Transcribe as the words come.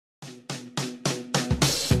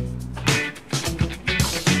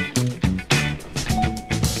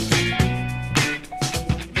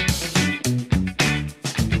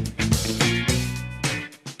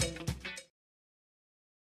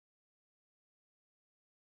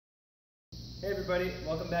Hey everybody,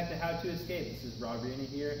 welcome back to How to Escape. This is Robina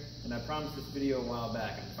here, and I promised this video a while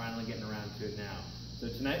back. I'm finally getting around to it now. So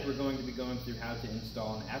tonight we're going to be going through how to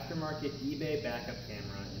install an aftermarket eBay backup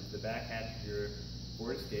camera into the back hatch of your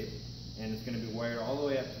Ford Escape, and it's going to be wired all the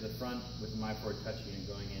way up to the front with the MyFord Touch unit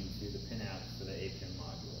going into the pinouts for the APIM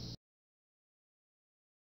module.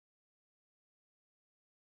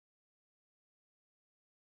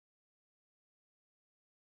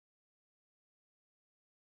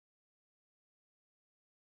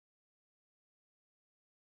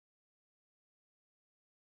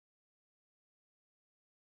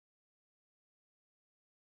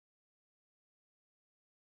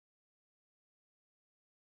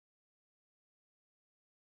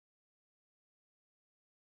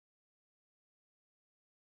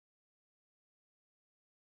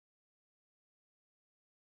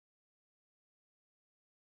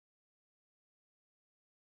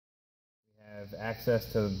 Have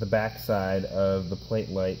access to the back side of the plate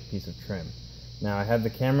light piece of trim. Now I have the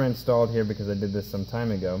camera installed here because I did this some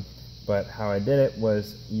time ago, but how I did it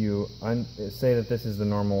was you say that this is the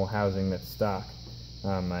normal housing that's stock.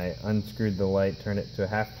 I unscrewed the light, turned it to a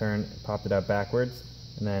half turn, popped it out backwards,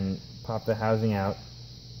 and then popped the housing out,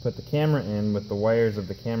 put the camera in with the wires of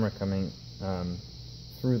the camera coming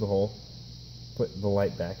through the hole, put the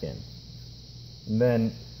light back in. And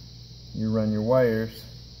then you run your wires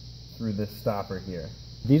through this stopper here.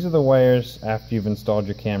 These are the wires after you've installed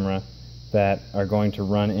your camera that are going to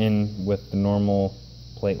run in with the normal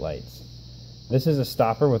plate lights. This is a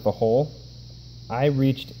stopper with a hole. I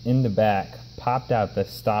reached in the back, popped out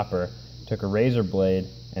this stopper, took a razor blade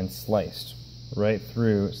and sliced right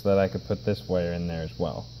through so that I could put this wire in there as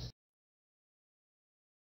well.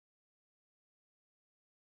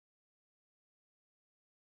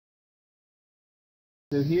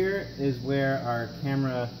 So here is where our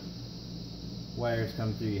camera wires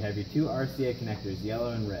come through. You have your two RCA connectors,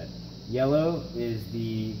 yellow and red. Yellow is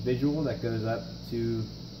the visual that goes up to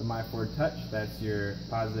the MyFord Touch. That's your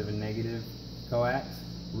positive and negative coax.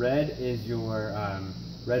 Red is your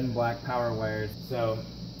red and black power wires. So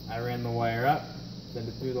I ran the wire up, sent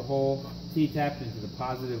it through the hole, T-tapped into the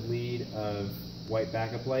positive lead of white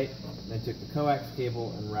backup light, then took the coax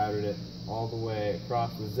cable and routed it all the way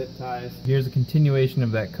across with zip ties. Here's a continuation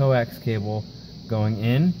of that coax cable going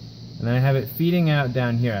in. And then I have it feeding out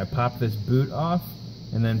down here. I popped this boot off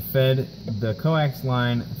and then fed the coax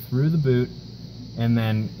line through the boot, and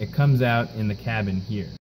then it comes out in the cabin here.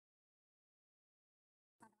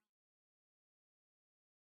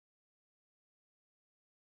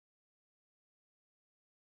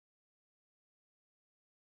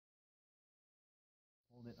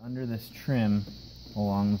 Hold it under this trim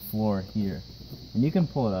along the floor here. And you can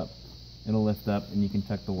pull it up. It'll lift up and you can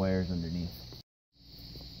tuck the wires underneath.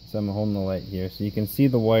 So I'm holding the light here, so you can see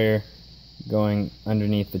the wire going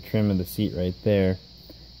underneath the trim of the seat right there,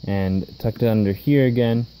 and tucked it under here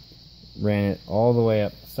again, ran it all the way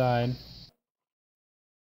up the side,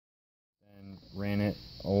 and ran it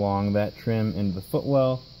along that trim into the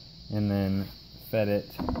footwell, and then fed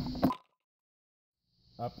it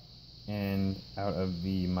up and out of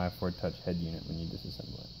the MyFord Touch head unit when you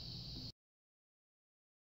disassemble it.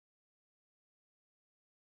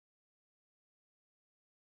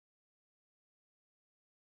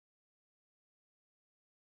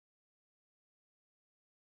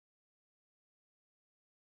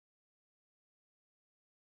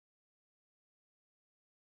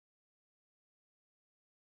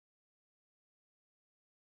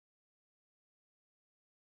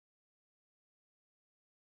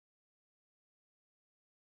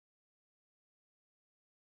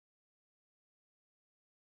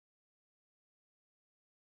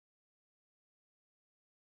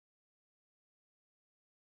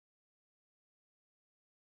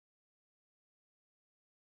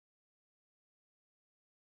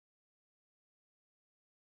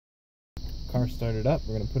 Car started up.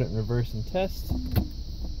 We're going to put it in reverse and test.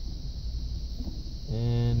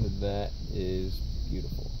 And that is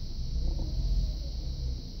beautiful.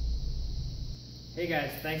 Hey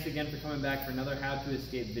guys, thanks again for coming back for another How to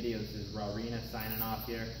Escape video. This is Robina signing off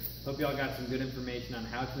here. Hope you all got some good information on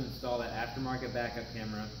how to install that aftermarket backup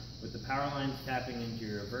camera with the power lines tapping into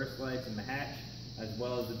your reverse lights in the hatch, as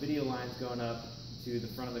well as the video lines going up to the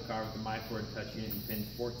front of the car with the MyFord Touch unit in pins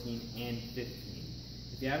 14 and 15.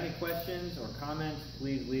 If you have any questions or comments,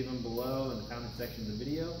 please leave them below in the comment section of the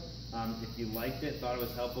video. If you liked it, thought it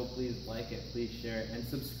was helpful, please like it, please share it, and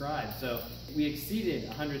subscribe. So we exceeded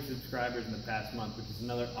 100 subscribers in the past month, which is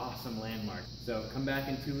another awesome landmark. So come back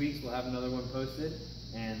in 2 weeks, we'll have another one posted.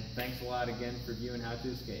 And thanks a lot again for viewing How to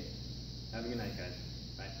Escape. Have a good night, guys.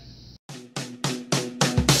 Bye.